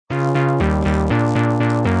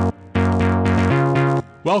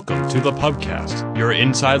Welcome to the Pubcast, your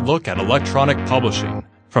inside look at electronic publishing.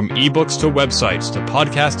 From ebooks to websites to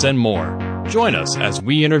podcasts and more. Join us as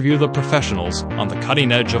we interview the professionals on the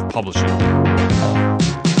cutting edge of publishing.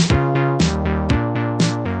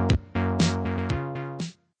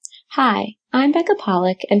 Hi, I'm Becca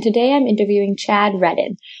Pollock, and today I'm interviewing Chad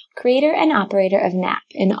Redden, creator and operator of Nap,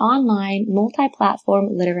 an online, multi-platform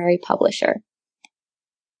literary publisher.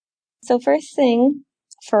 So first thing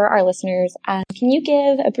for our listeners, can you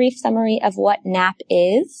give a brief summary of what Nap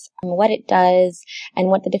is, what it does, and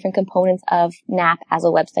what the different components of Nap as a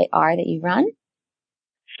website are that you run?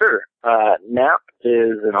 Sure. Nap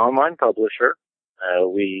is an online publisher.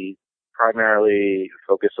 We primarily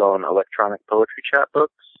focus on electronic poetry chapbooks.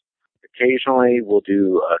 Occasionally, we'll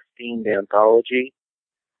do a themed anthology,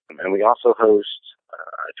 and we also host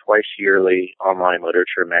a twice-yearly online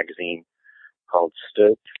literature magazine called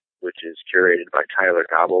Stoked, which is curated by Tyler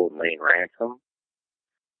Gobble and Lane Ransom.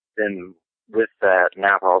 Then with that,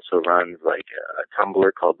 Nap also runs like a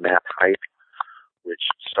Tumblr called Nap Hype, which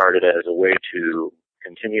started as a way to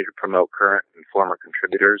continue to promote current and former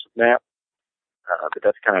contributors of Nap, but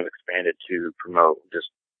that's kind of expanded to promote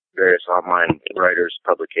just various online writers,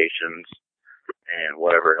 publications, and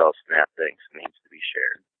whatever else Nap thinks needs to be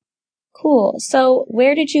shared. Cool. So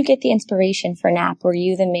where did you get the inspiration for Nap? Were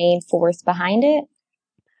you the main force behind it?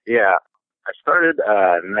 Yeah, I started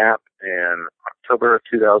Nap in October of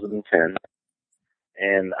 2010,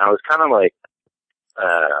 and I was kind of like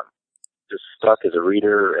just stuck as a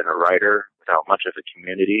reader and a writer without much of a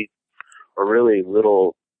community, or really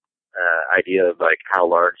little idea of like how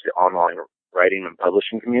large the online writing and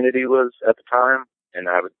publishing community was at the time, and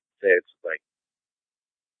I would say it's like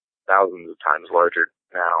thousands of times larger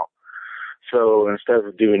now. So instead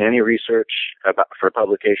of doing any research for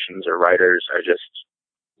publications or writers,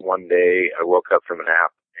 one day I woke up from a nap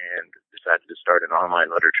and decided to start an online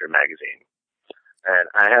literature magazine. And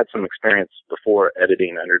I had some experience before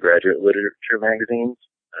editing undergraduate literature magazines,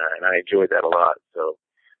 and I enjoyed that a lot. So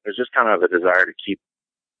there's just kind of a desire to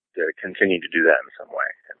continue to do that in some way.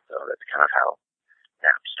 And so that's kind of how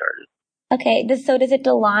Nap started. Okay, so does it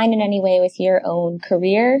align in any way with your own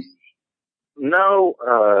career? No,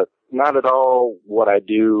 not at all. What I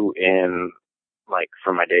do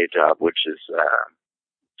for my day job, which is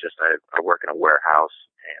I work in a warehouse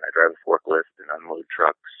and I drive a forklift and unload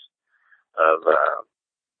trucks of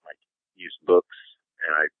used books,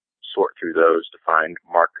 and I sort through those to find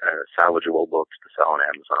salvageable books to sell on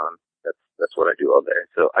Amazon. That's what I do all day.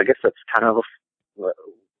 So I guess that's kind of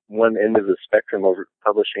one end of the spectrum of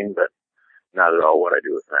publishing, but not at all what I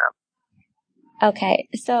do with Nap. Okay,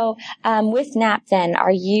 so with Nap then,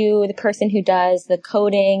 are you the person who does the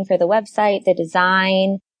coding for the website, the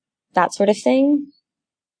design, that sort of thing?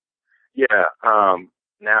 Yeah,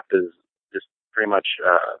 Nap is just pretty much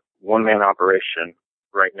one-man operation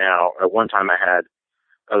right now. At one time I had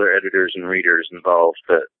other editors and readers involved,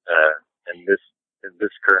 but in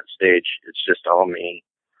this current stage, it's just all me.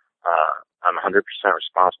 I'm 100%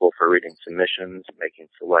 responsible for reading submissions,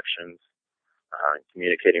 making selections,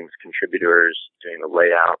 communicating with contributors, doing the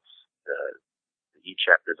layouts, the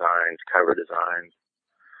e-chap designs, cover designs,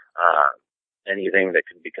 anything that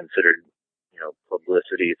could be considered,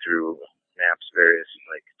 publicity through Nap's various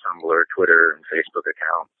Tumblr, Twitter, and Facebook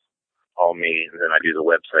accounts, all me. And then I do the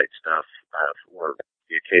website stuff for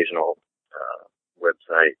the occasional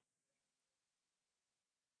website.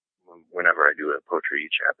 Whenever I do a poetry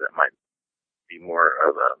e-chap that might be more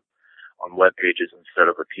of on web pages instead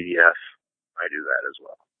of a PDF, I do that as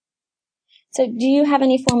well. So do you have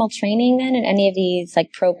any formal training then in any of these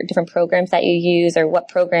different programs that you use, or what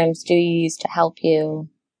programs do you use to help you?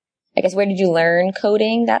 I guess, where did you learn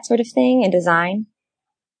coding, that sort of thing, and design?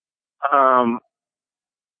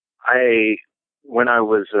 When I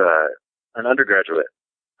was an undergraduate,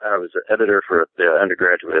 I was an editor for the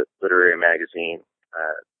undergraduate literary magazine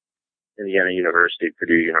Indiana University,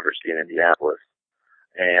 Purdue University in Indianapolis.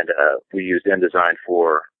 And we used InDesign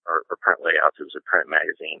for our print layouts. It was a print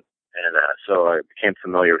magazine. And so I became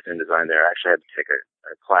familiar with InDesign there. I actually had to take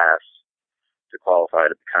a class to qualify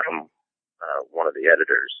to become one of the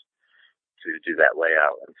editors to do that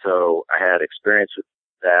layout. And so I had experience with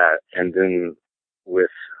that. And then with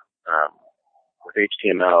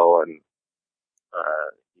HTML and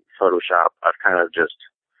Photoshop, I've kind of just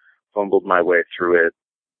fumbled my way through it,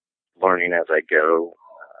 learning as I go,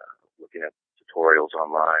 looking at tutorials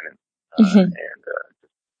online, and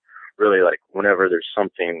really whenever there's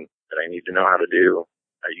something that I need to know how to do,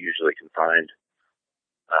 I usually can find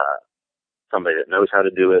somebody that knows how to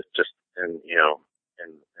do it just in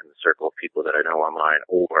the circle of people that I know online,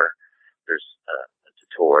 or there's a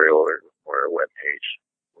tutorial or a web page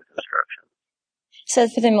instructions. So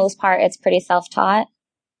for the most part, it's pretty self-taught?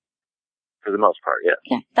 For the most part, yeah.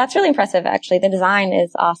 Yeah, that's really impressive, actually. The design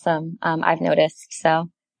is awesome, I've noticed, so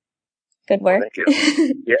good work. Thank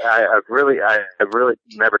you. Yeah, I've really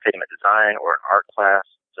never taken a design or an art class,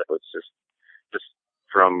 so it's just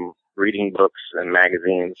from reading books and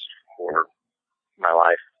magazines for my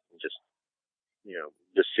life, and just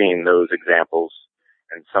seeing those examples,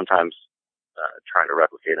 and sometimes trying to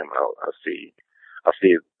replicate them. I'll see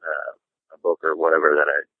a book or whatever that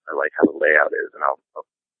I like how the layout is, and I'll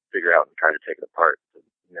figure out and try to take it apart to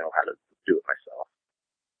know how to do it myself.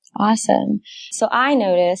 Awesome. So I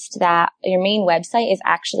noticed that your main website is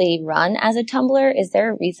actually run as a Tumblr. Is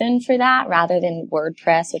there a reason for that rather than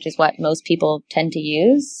WordPress, which is what most people tend to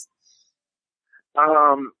use?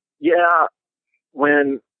 Yeah,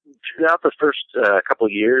 when throughout the first couple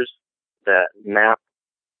of years that Nap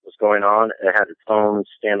was going on, it had its own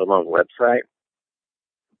standalone website,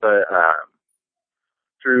 but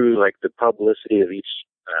through like the publicity of each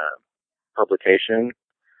publication,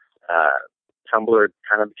 Tumblr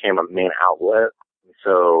kind of became a main outlet. And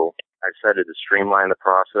so I decided to streamline the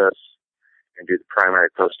process and do the primary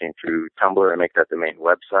posting through Tumblr and make that the main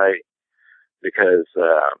website, because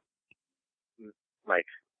like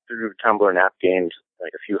through Tumblr, Nap gained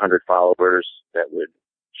like a few hundred followers that would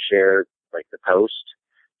share like the post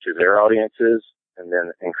to their audiences, and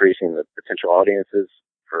then increasing the potential audiences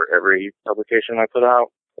for every publication I put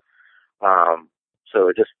out. So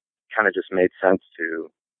it just kind of just made sense to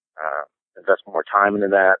invest more time into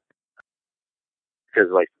that, because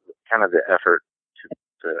like kind of the effort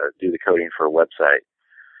to do the coding for a website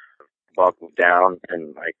bogged me down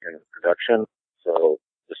in production. So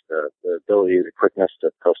just the ability, the quickness to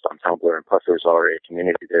post on Tumblr, and plus there was already a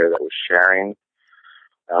community there that was sharing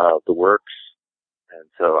the works, and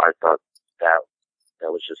so I thought that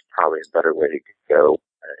was just probably a better way to go,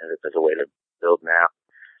 and as a way to build Nap.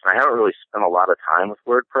 And I haven't really spent a lot of time with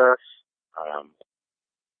WordPress,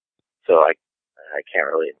 so I can't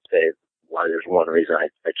really say why there's one reason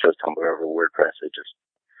I chose Tumblr over WordPress.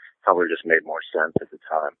 Tumblr just made more sense at the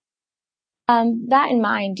time. That in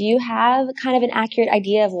mind, do you have kind of an accurate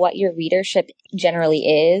idea of what your readership generally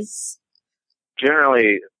is?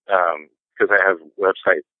 Generally, because I have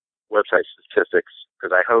website statistics,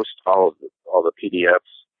 because I host all the PDFs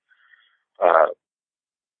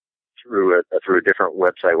through a different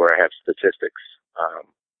website where I have statistics.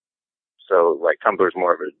 So like Tumblr is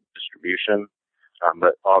more of a distribution,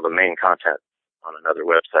 but all the main content on another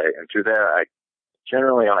website. And through there, I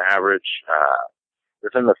generally, on average,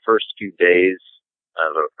 within the first few days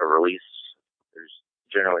of a release, there's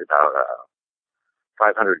generally about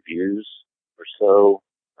 500 views or so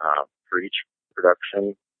for each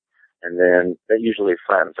production, and then that usually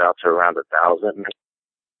flattens out to around 1,000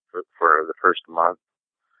 for the first month.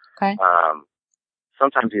 Okay.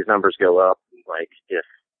 Sometimes these numbers go up, like if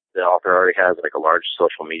the author already has like a large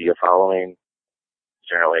social media following.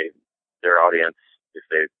 Generally, their audience, if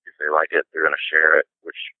they like it, they're going to share it,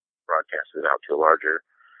 which broadcasts it out to a larger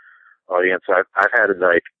audience. I've had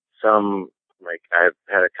like I've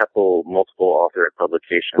had a couple multiple author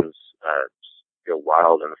publications go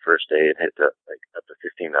wild in the first day and hit up to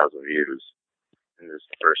 15,000 views in this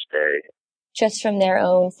first day. Just from their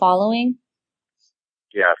own following?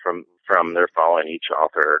 Yeah, from their following, each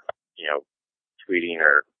author, tweeting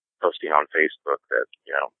or posting on Facebook that,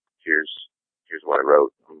 here's what I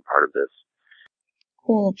wrote. I'm part of this.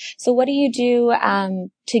 Cool. So what do you do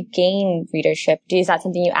to gain readership? Is that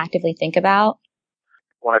something you actively think about?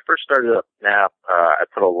 When I first started up Nap, I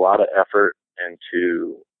put a lot of effort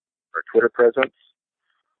into our Twitter presence,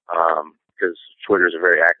 because Twitter is a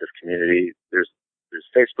very active community. There's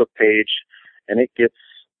a Facebook page, and it gets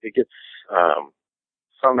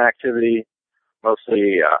some activity.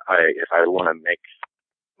 Mostly, if I want to make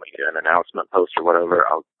like an announcement post or whatever,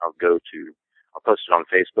 I'll post it on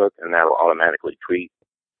Facebook, and that'll automatically tweet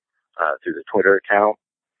through the Twitter account.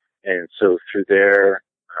 And so through there,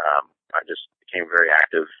 I just became very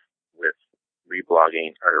active with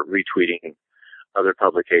reblogging or retweeting other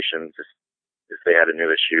publications if they had a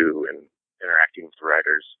new issue, and interacting with the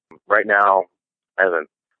writers. Right now, I haven't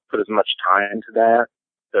put as much time into that,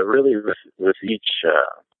 but really with each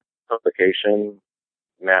publication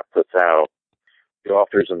Nap puts out, the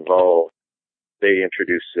authors involved, they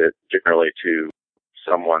introduce it generally to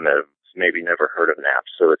someone that's maybe never heard of Nap.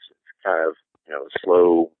 So it's kind of,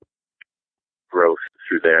 slow growth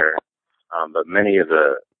through there. But many of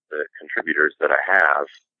the contributors that I have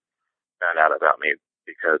found out about me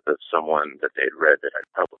because of someone that they'd read that I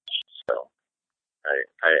published. So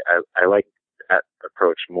I like that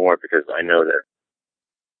approach more, because I know that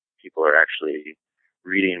people are actually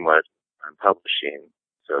reading what I'm publishing,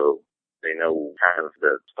 so they know kind of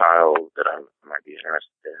the style that I might be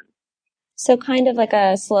interested in. So kind of like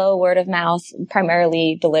a slow word of mouth,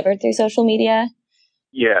 primarily delivered through social media?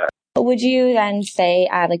 Yeah. Would you then say,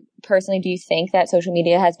 like personally, do you think that social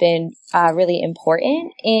media has been really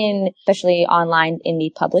important in especially online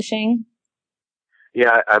indie publishing?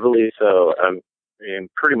 Yeah, I believe so. I mean,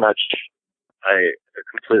 pretty much I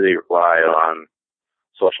completely rely on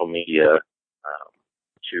social media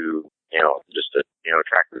to, just to,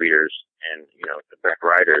 attract readers and, attract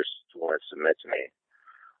writers to want to submit to me.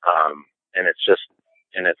 And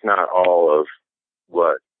it's not all of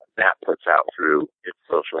what that puts out through its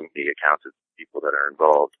social media accounts. It's people that are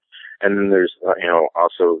involved. And then there's,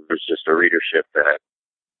 also there's just a readership that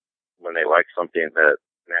when they like something that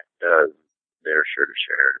does, they're sure to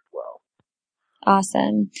share it as well.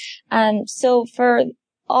 Awesome. So for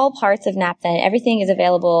all parts of NAP then, everything is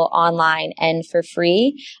available online and for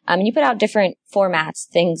free. You put out different formats,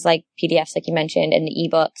 things like PDFs, like you mentioned, and the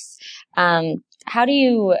ebooks. How do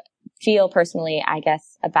you feel personally, I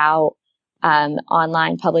guess, about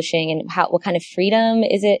online publishing and what kind of freedom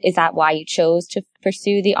is it? Is that why you chose to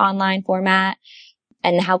pursue the online format?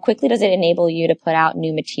 And how quickly does it enable you to put out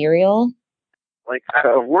new material? Like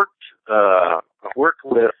I've worked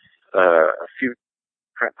with a few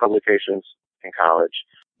print publications in college,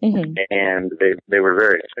 and they were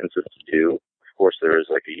very expensive to do. Of course, there was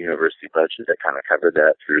like a university budget that kind of covered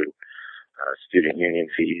that through student union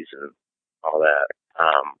fees and all that.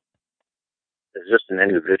 As just an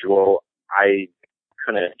individual, I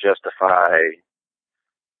couldn't justify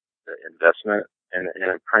the investment in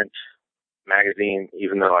a print magazine,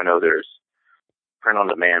 even though I know there's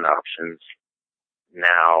print-on-demand options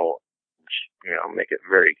now, which, make it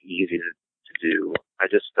very easy to do. I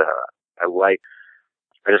just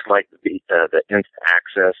like the instant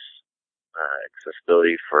access,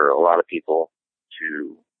 accessibility for a lot of people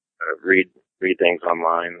to read things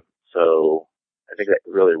online. So I think that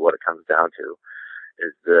really what it comes down to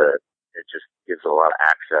is that it just gives a lot of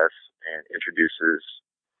access and introduces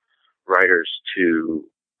writers to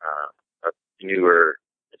a newer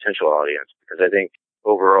potential audience. Because I think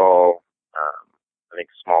overall, I think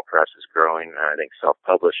small press is growing, and I think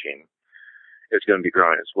self-publishing is going to be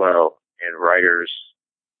growing as well. And writers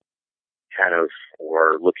kind of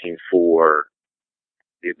were looking for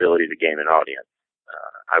the ability to gain an audience.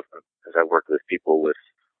 I've worked with people with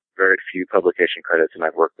very few publication credits, and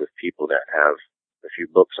I've worked with people that have a few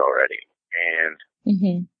books already. And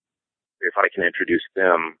if I can introduce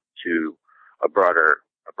them to a broader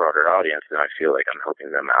audience, then I feel like I'm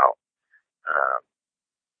helping them out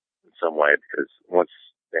in some way, because once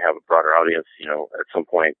they have a broader audience, at some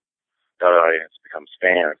point that audience becomes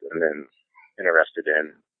fans and then interested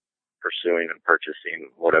in pursuing and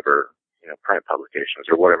purchasing whatever, print publications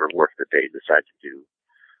or whatever work that they decide to do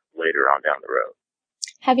later on down the road.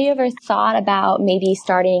 Have you ever thought about maybe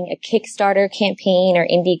starting a Kickstarter campaign or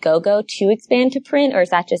Indiegogo to expand to print, or is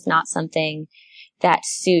that just not something that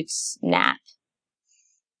suits NAP?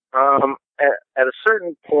 At a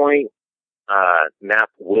certain point, NAP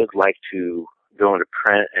would like to go into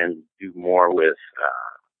print and do more with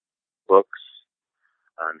books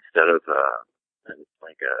instead of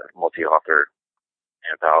like a multi-author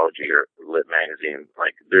anthology or lit magazine.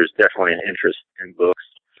 Like, there's definitely an interest in books,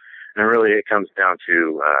 and really it comes down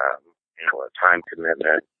to a time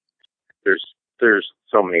commitment. There's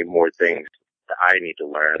so many more things that I need to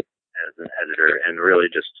learn as an editor, and really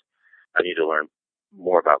just I need to learn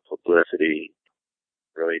more about publicity,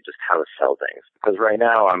 really just how to sell things. Because right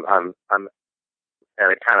now I'm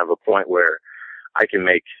at a kind of a point where I can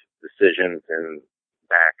make decisions and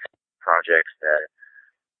back projects that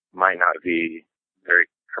might not be very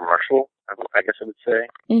commercial, I guess I would say.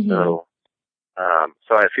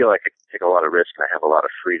 So I feel like I can take a lot of risk, and I have a lot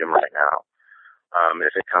of freedom right now.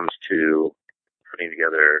 If it comes to putting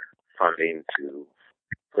together funding to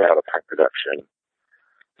put out a print production,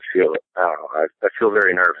 I feel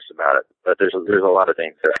very nervous about it. But there's a lot of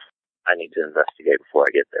things that I need to investigate before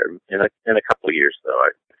I get there. In a couple of years, though,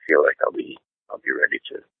 I feel like I'll be ready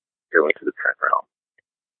to go into the print realm.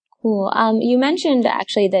 Cool. You mentioned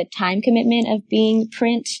actually the time commitment of being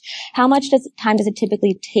print. How much time does it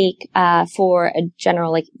typically take for a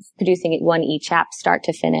general, like producing it one e-chap start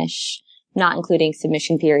to finish, not including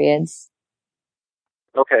submission periods?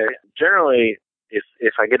 Okay. Generally,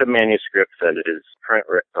 if I get a manuscript that is print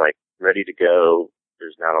ready to go,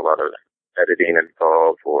 there's not a lot of editing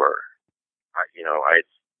involved, or I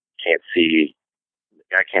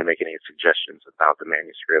can't make any suggestions about the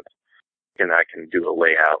manuscript, and I can do a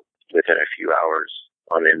layout within a few hours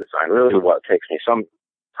on InDesign. Really, what takes me some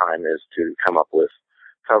time is to come up with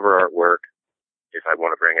cover artwork. If I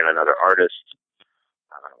want to bring in another artist,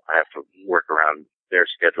 I have to work around their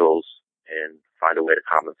schedules and find a way to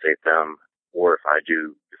compensate them. Or if I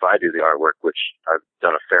do the artwork, which I've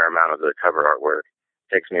done a fair amount of the cover artwork,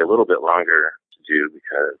 it takes me a little bit longer to do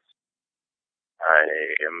because I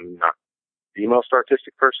am not the most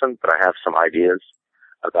artistic person, but I have some ideas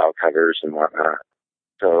about covers and whatnot.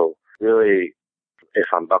 So really, if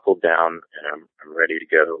I'm buckled down and I'm ready to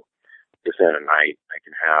go within a night, I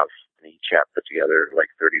can have an e-chap put together like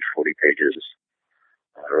 30 to 40 pages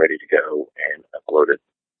ready to go and upload it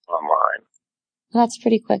online. Well, that's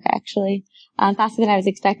pretty quick, actually. Faster than I was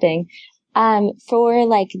expecting. For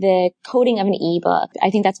like the coding of an ebook, I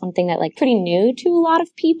think that's one thing that like pretty new to a lot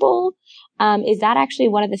of people. Is that actually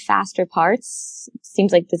one of the faster parts?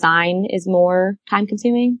 Seems like design is more time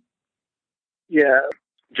consuming. Yeah,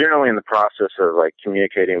 generally in the process of like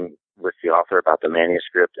communicating with the author about the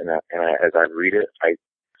manuscript and as I read it, I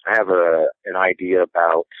have an idea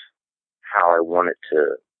about how I want it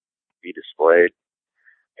to be displayed.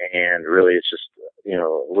 And really it's just,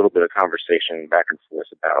 a little bit of conversation back and forth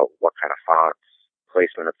about what kind of fonts,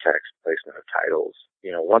 placement of text, placement of titles.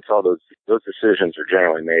 Once all those decisions are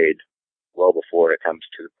generally made well before it comes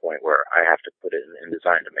to the point where I have to put it in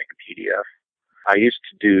InDesign to make a PDF. I used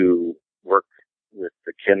to do work with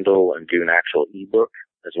the Kindle and do an actual ebook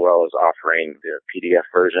as well as offering the PDF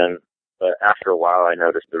version. But after a while, I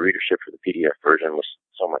noticed the readership for the PDF version was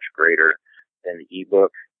so much greater than the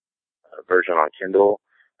ebook version on Kindle.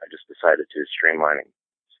 I just decided to streamline and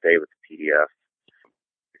stay with the PDF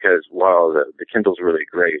because while the Kindle's really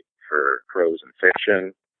great for prose and fiction,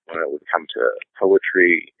 when it would come to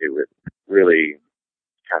poetry, it would really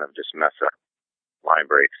kind of just mess up line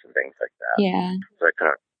breaks and things like that. Yeah. So I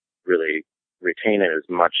couldn't really retain it as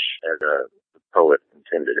much as a poet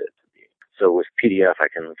intended it to be. So with PDF, I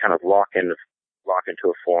can kind of lock into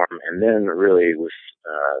a form, and then really with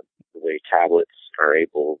the way tablets are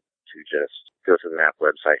able to just go to the NAP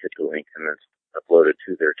website, hit the link, and then upload it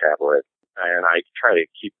to their tablet. And I try to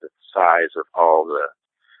keep the size of all the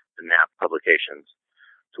NAP publications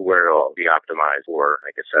to where it'll be optimized for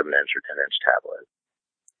like a 7-inch or 10-inch tablet.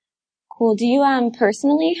 Cool. Do you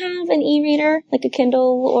personally have an e-reader, like a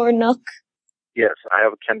Kindle or Nook? Yes, I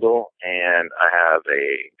have a Kindle and I have a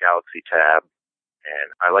Galaxy Tab, and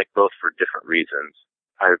I like both for different reasons.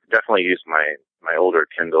 I definitely use my older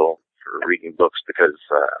Kindle for reading books because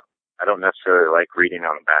I don't necessarily like reading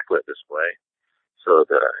on a backlit display. So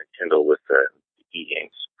the Kindle with the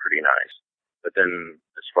e-ink's pretty nice. But then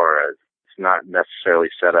as far as it's not necessarily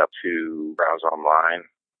set up to browse online,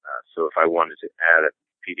 so if I wanted to add a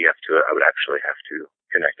PDF to it, I would actually have to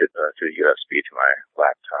connect it to a USB to my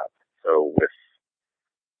laptop. So with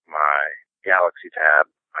my Galaxy Tab,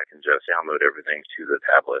 I can just download everything to the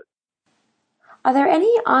tablet. Are there any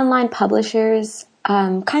online publishers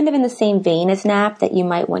kind of in the same vein as NAP that you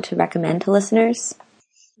might want to recommend to listeners?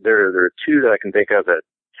 There are two that I can think of that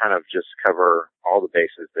kind of just cover all the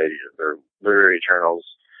bases. They're literary journals.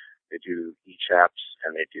 They do e-chaps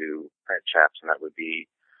and they do print chaps, and that would be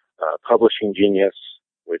Publishing Genius,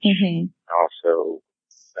 which also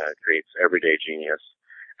creates Everyday Genius.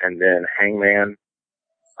 And then Hangman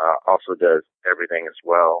also does everything as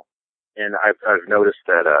well. And I've noticed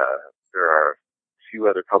that there are a few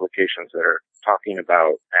other publications that are talking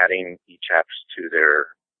about adding e-chaps to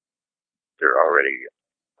their already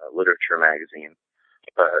literature magazine,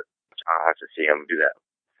 but I'll have to see them do that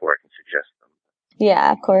before I can suggest them.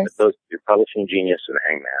 Yeah, of course. But those two, Publishing Genius and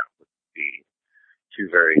Hangman, would be two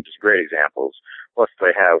very just great examples. Plus,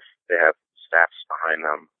 they have staffs behind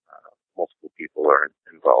them. Multiple people are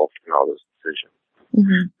involved in all those decisions,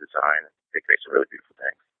 design. They create some really beautiful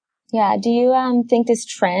things. Yeah. Do you think this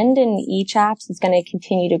trend in e-chaps is going to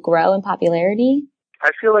continue to grow in popularity?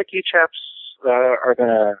 I feel like e-chaps are going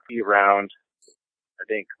to be around. I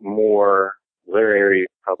think more literary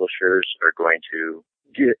publishers are going to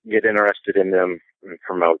get interested in them and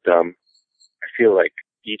promote them. I feel like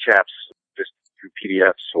e-chaps just through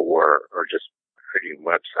PDFs or just creating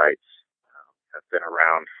websites have been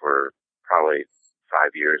around for probably 5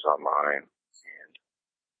 years online, and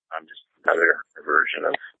I'm just another version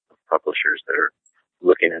of publishers that are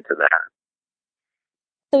looking into that.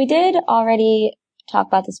 So we did already talk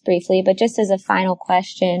about this briefly, but just as a final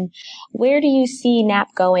question, where do you see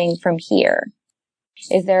NAP going from here?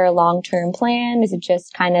 Is there a long-term plan? Is it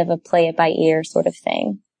just kind of a play it by ear sort of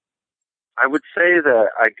thing? I would say that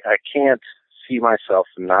I can't see myself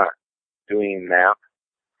not doing NAP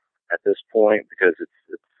at this point because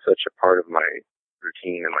it's such a part of my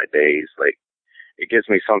routine and my days. Like, it gives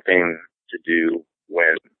me something to do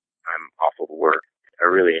when I'm off of work. I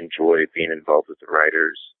really enjoy being involved with the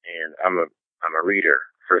writers, and I'm a reader,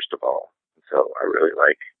 first of all. So I really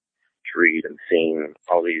like to read and seeing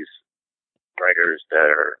all these writers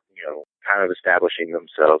that are, kind of establishing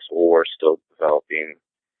themselves or still developing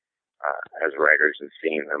as writers, and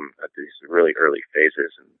seeing them at these really early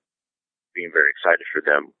phases and being very excited for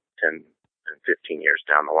them 10 and 15 years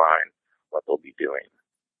down the line, what they'll be doing.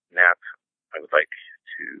 Nap, I would like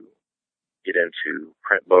to get into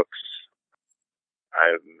print books.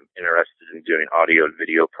 I'm interested in doing audio and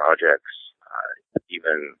video projects.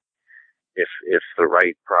 Even if the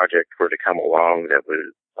right project were to come along that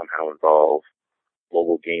would somehow involve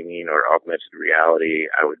mobile gaming or augmented reality,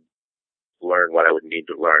 I would learn what I would need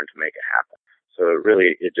to learn to make it happen. So it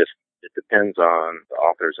depends on the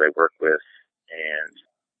authors I work with and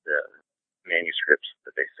the manuscripts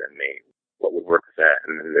that they send me, what would work with that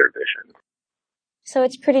and then their vision. So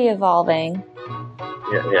it's pretty evolving.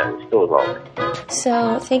 Yeah, it's still evolving.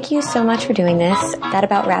 So thank you so much for doing this. That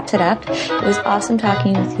about wraps it up. It was awesome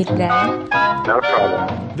talking with you today. Not a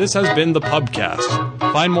problem. This has been the Pubcast.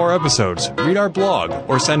 Find more episodes, read our blog,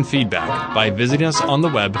 or send feedback by visiting us on the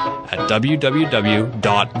web at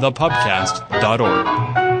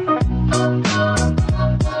www.thepubcast.org.